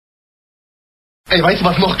Ey, weißt du,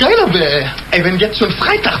 was noch geiler wäre? Ey, wenn jetzt schon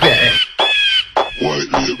Freitag wäre,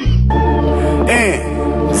 ey.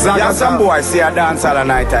 Yeah, some boys see a dance all the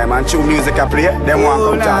night time and true music a play. Them want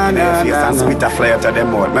come talk in their face and spit a flare to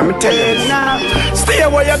them out. Let me tell you this. Stay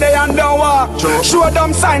where you're there and don't walk. Show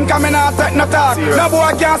them sign coming out take no talk. No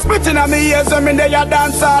boy can't spit in me ears when me there a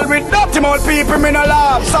dance all with dirty mouth people me no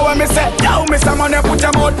laugh. So when me say, yo, Mr. Money put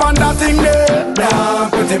your mouth on that thing there. Down,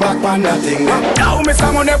 put it back on that thing there. Yo,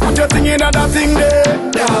 Mr. Money put your thing in that thing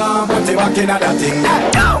there. Down, put it back in that thing there.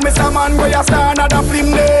 Yo, Mr. Man where you stand at the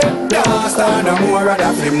film there. Down, stand no more of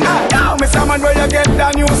that film. Now, Mr. Man, where you get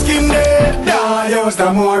the new skin there? Yeah, use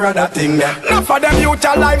the more of that thing there. Enough for them youth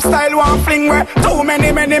a lifestyle one fling where too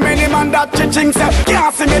many man that chiching say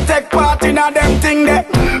can't see me take part in a them thing there.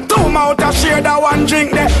 Two mouth a share the one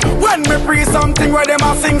drink there. When me pre something where them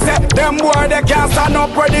a sing say them boy they can't stand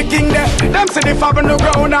up where the king there. Them see the fab on the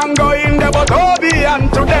ground and go in there, but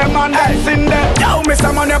obedient to them and that's in there. Yo,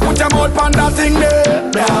 Mr. Man, you put your mouth on that thing there.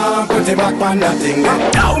 Yeah, put it back on that thing there.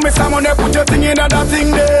 Yo, Mr. Man, you put your thing in that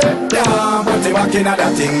thing there. Yeah, put it back in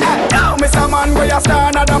that thing there. Now, Mr. Man, where you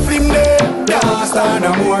stand at the film there. Yeah, stand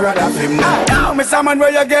no more of that film there. Now, Mr. Man,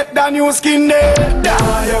 where you get the new skin there.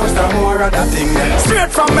 Yeah, use the more of that thing there.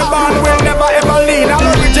 Straight from me band, we'll never ever lean. I'm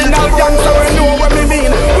original gangster, we know what me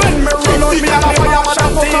mean. When me run out, me and the fire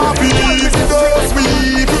shot team.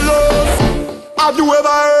 Have you ever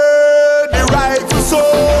heard the rifle soul?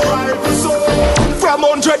 From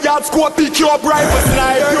 100 yards squad, pick you up rifle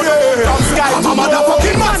snipe. From sky to I'm a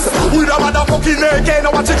motherfucking man with a motherfucking AK.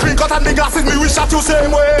 Now watch it clean cut and the glasses, me we shot you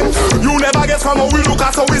same way. You never guess from how we look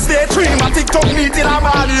at so we stay dream. My TikTok neat in a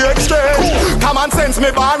body exchange. Common sense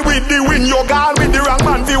me born with the win. You're gone with the wrong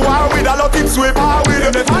man. The war with a lot of tips we power with.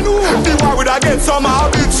 You never know the war with a get somehow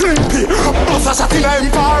be trimpy. Plus a shot in a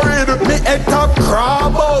infrared. Me head to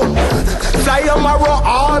crab out. Fly on my row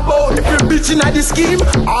all boat. If you bitch in the scheme,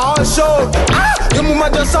 all show. Your mama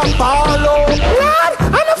just a follow. Lord,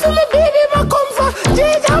 I know for my baby, my come for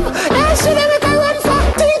J-Jam. That shit I make a run for.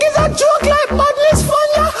 Think it's a joke like badness fun,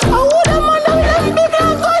 yeah. I would have man down them big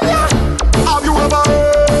and gun, yeah. Have you ever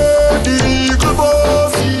heard the Eagle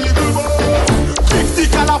Boss? 50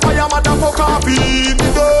 California motherfucker beat me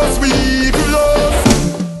those weeklos.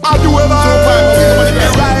 Have you ever heard the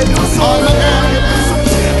ride? All my guys,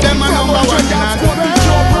 them a number one.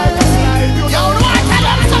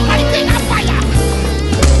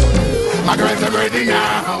 My girls are ready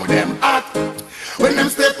now, them hot. When them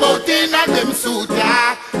step out in and them suit,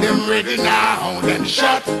 them ready now, them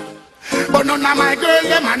shot. But none of my girls,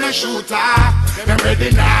 them are no shooter. Them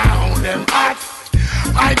ready now, them hot.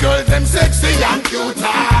 My girls, them sexy and cuter.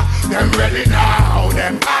 Them ready now,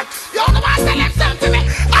 them hot. You know what, tell them something to me.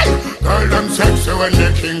 Girl, them sexy when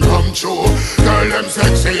the king come true. Girl, them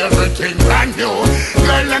sexy, everything brand new.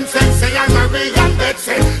 Girl, them sexy and Marie and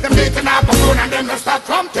Betsy. Them beating up a phone and them just start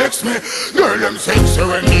from text me. Girl, them sexy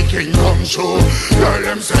when the king come true. Girl,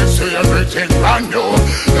 them sexy, everything brand new.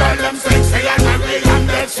 Girl, them sexy and Marie and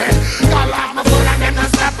Betsy. Girl, have my phone and them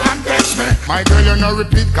just start from text me. My girl, you no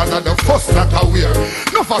repeat cause of the first that I wear.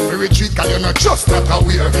 No for free retreat cause you not just that I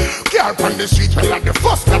wear. Car on the street well at the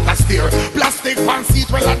first that I steer. Plastic fan seat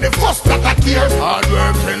well at the first that I tear. Hard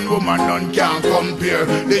working woman none can compare.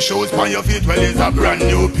 The shoes on your feet well is a brand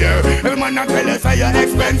new pair. Every man a tell us how you're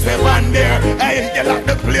expensive and there. Hey, you lock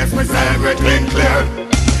the place, me say everything clear.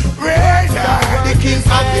 Razor, the kings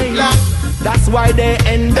of the block. That's why they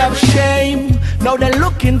end up shame. Now they're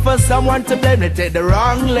looking for someone to blame. They take the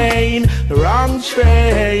wrong lane, the wrong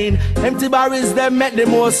train. Empty barrels them make the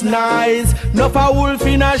most nice. Not a wolf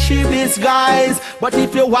in a sheep disguise. But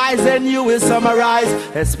if you're wise then you will summarize.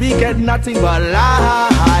 They speak at nothing but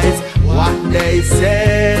lies. What they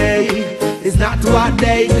say is not what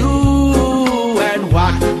they do. And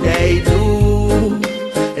what they do,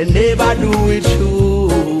 they never do it true.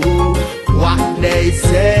 What they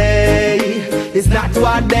say is not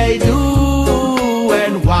what they do,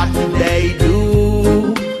 and what they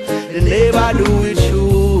do, they never do it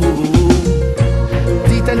true.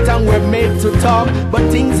 Teeth and tongue were made to talk, but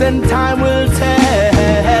things in time will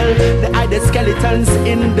tell. They hide the skeletons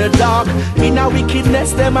in the dark. In our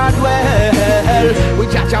wickedness them a dwell. We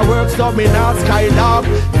judge our works, so me now skylark.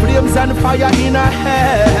 Flames and fire in a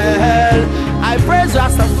hell. I praise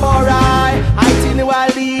Rastafari, I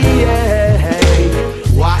continually,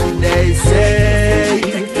 what they say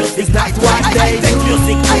is not what they do.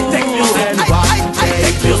 I take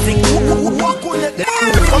music,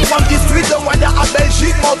 come from the street, the one that a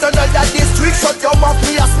Belgique, mountain of that district, shut your mouth,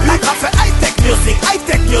 me a speak. I say I take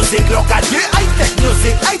music, locally, I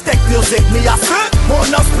take music, me a speak. Mon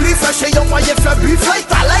split, fresh your moyen fait beef,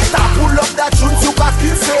 lighter, pull up that tune, you got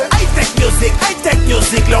kill, say I take music,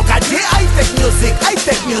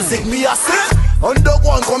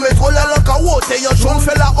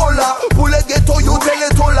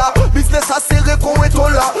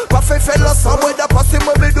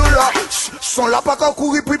 Son là pas qu'à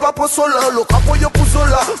courir puis pas pour sola. Le capo yo pour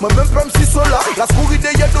sola. Moi-même pas si sola. La courir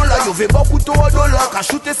des $. Yo vais beaucoup de $. Qu'à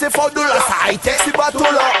shooter c'est fort $. Ça high-tech si bateau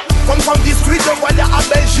là. Comme from the street, je vois à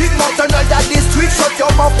Belgique. Maintenant y'a des streets. Shot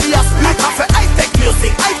your mouth puis à split. A fait high-tech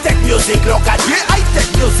music. High-tech music. L'organier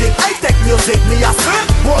high-tech music. High-tech music. Mi a fait.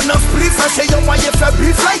 Bon on split. Ça chez yon moyen fait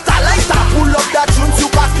beef. Lighta. Pull up that tune tu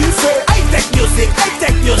pas kiffer. High-tech music.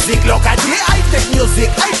 High-tech music. L'organier high-tech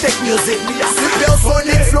music. High-tech music. Mi a fait.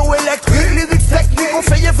 Supersonic flow électrique. Lyrics technique. On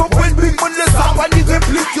fait vos points de big. Mon les arbres ni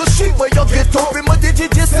réplique. Yo shit. Moi yon ghetto. Puis moi des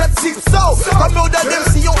DJ 7-6. So. Comme on a dem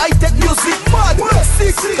si yon high-tech music. Mad.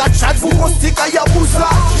 Six. Chat vous rustique à Yabusa.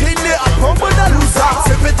 Gêné à Pombo Nalusa.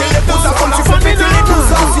 C'est péter les bousas comme tu fais péter les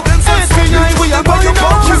bousas. Si dem c'est night we are going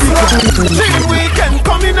on. Big weekend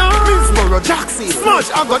coming on. Minsboro Jackson. Smush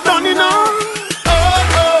I got done in on.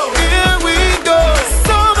 Oh, here we go.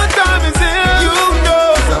 Summertime is here. You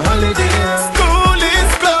know it's a holiday. School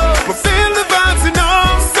is closed. We feel the vibes, you know.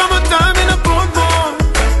 Summertime in a Bournemouth.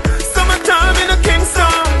 Summertime in a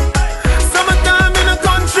Kingston. Summertime in a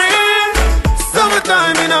country.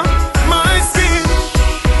 Summertime in a my city.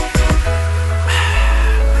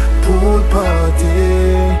 Pool party.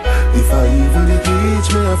 If I even reach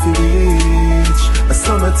me, I feel reach a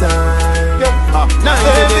summertime. Now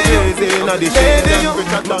I'ma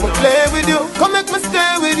play with you. Come make me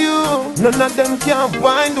stay with you. None of them can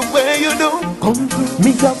wind the way you do. Come to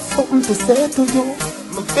me, have something to say to you.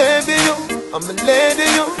 My baby, you, I'm a lady,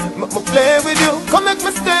 you. I'ma play with you. Come make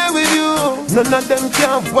me stay with you. None of them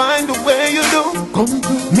can wind the way you do. Come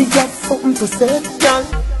to me, have something to say, girl.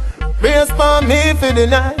 Raise for me for the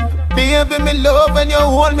night. Baby, me love when you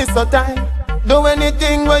hold me so tight. Do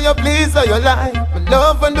anything where you please or you like. My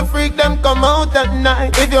love when the freak them come out at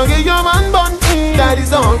night. If you give your man bun, that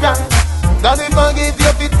is alright. God will forgive you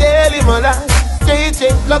if you tell him a lie. Straight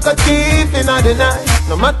shit like a thief in the night.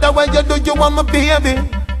 No matter what you do, you want my baby.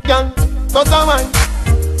 Girl, cause I whine,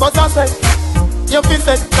 cause I say you feel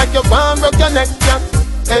set like you want broke your neck, girl.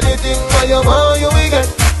 Anything where you want, you will get.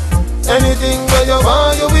 Anything where you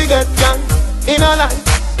want, you will get, girl. In a life,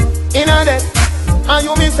 in a death, and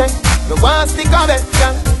you me say you want stick a bet,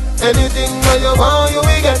 girl. Anything where you want, you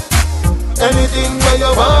will get. Anything where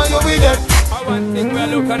you want, you will get. One thing we're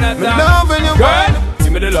looking at that. Love when you girl.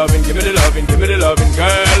 Give me the loving, give me the loving, give me the loving,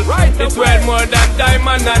 girl. Right, it's worth more than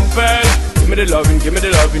diamond and pearl. Give me the loving, give me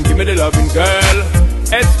the loving, give me the loving, girl.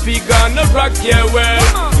 SP gonna rock your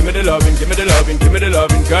world. Give me the loving, give me the loving, give me the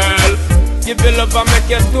loving, girl. Give me love and make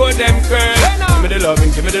you store them curl. Give me the loving,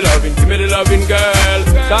 give me the loving, give me the loving, girl.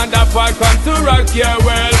 Stand up and come to rock your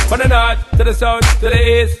world. From the north to the south, to the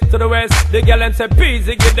east, to the west. The girl and say peace,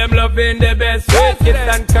 give them loving the best. Kiss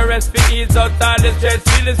and caress, be ease out all the stress.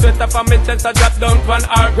 Feel the sweat up on my chest, I drop down from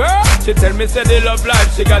her girl. She tell me say the love life,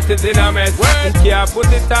 she got it in a mess. And can't put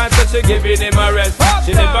it on, so she giving him a rest.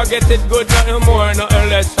 She never get it good, nothing more, nothing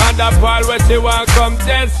less. Stand up all where she want come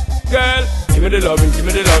test. Girl, give me the loving, give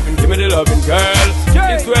me the loving, give me the loving, girl.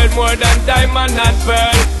 It's worth more than diamond and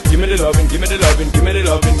pearl. Give me the loving, give me the loving, give me the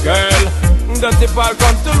loving, girl. Dusty Paul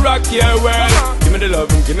comes to rock your world. Give me the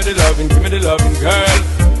loving, give me the loving, give me the loving, girl.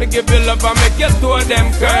 I give you love and make you store them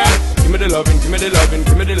curl. Give me the loving, give me the loving,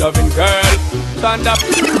 give me the loving, girl. Stand up.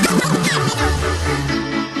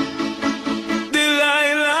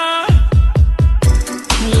 Delilah,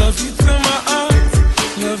 love you to my heart,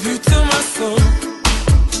 love you to my soul.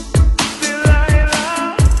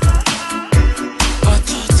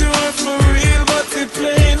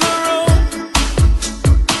 Playing a role.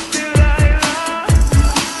 Delilah,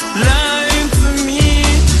 lying to me,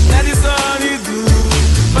 that is all you do.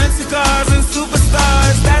 Fancy cars and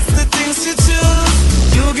superstars, that's the things you choose.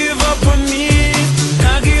 You give up on me,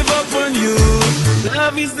 I give up on you.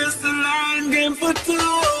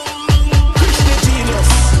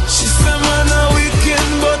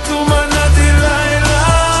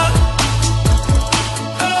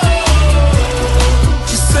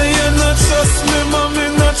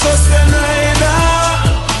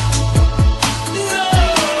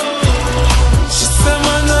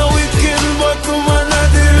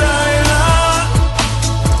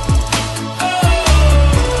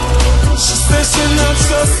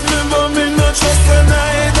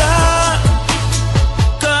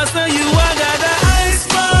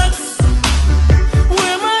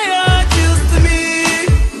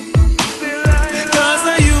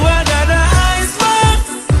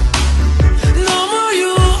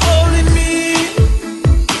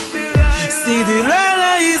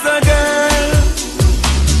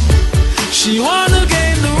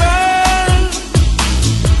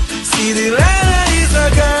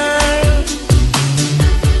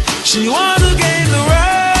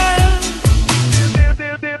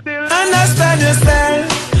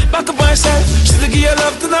 myself. She's to give your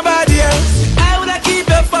love to nobody else. I woulda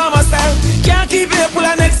keep it for myself. Can't keep it for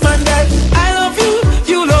the next man dead. I love you,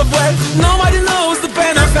 you love well. Nobody knows the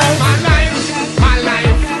pain I felt. My life, my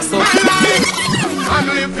life, so my life. I'm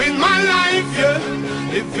living my life,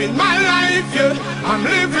 yeah. Living my life, yeah. I'm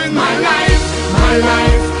living my life, my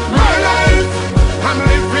life, my life. I'm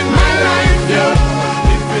living my life, yeah.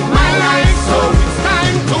 Living my life, so it's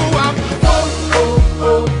time to have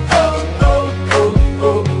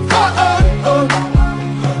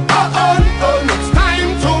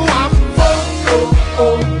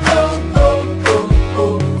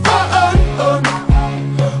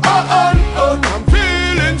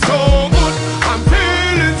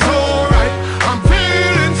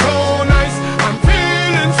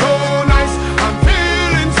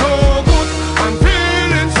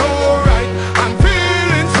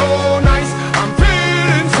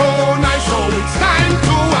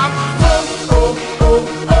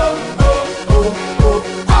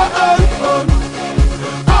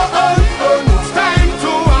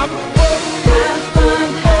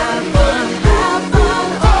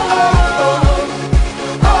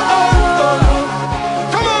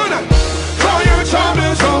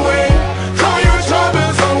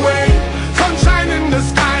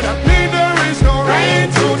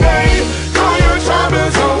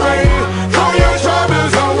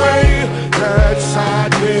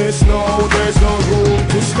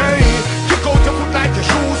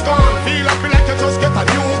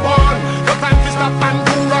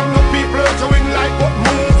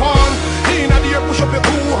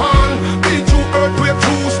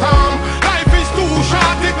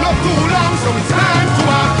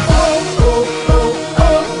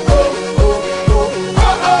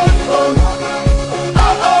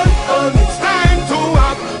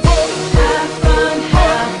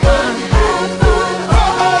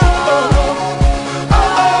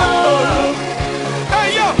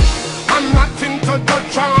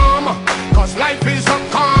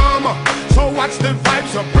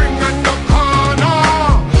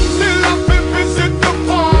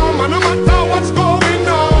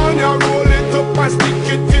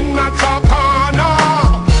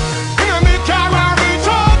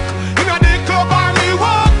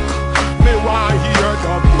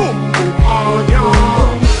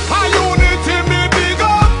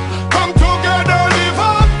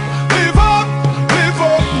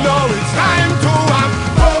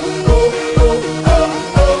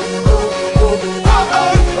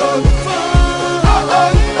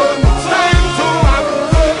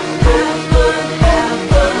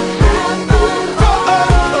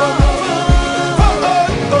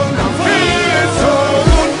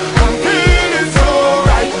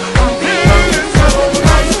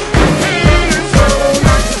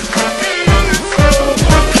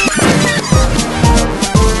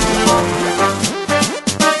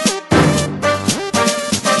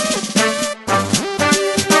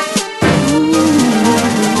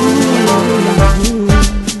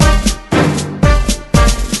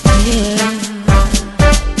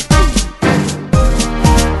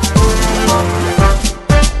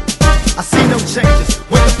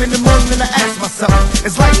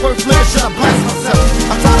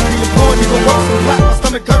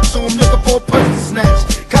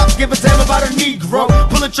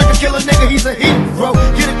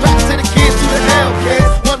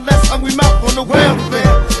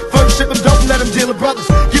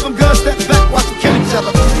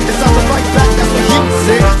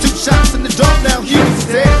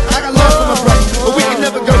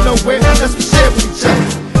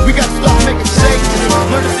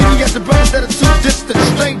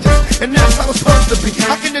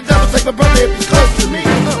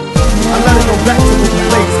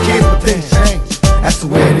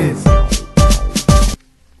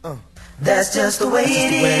That's just the way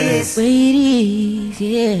it is. The way it is,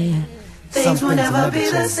 yeah. Things will never be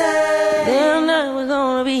the same. They're never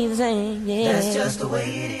gonna be the same, yeah. That's just the way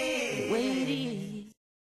it is.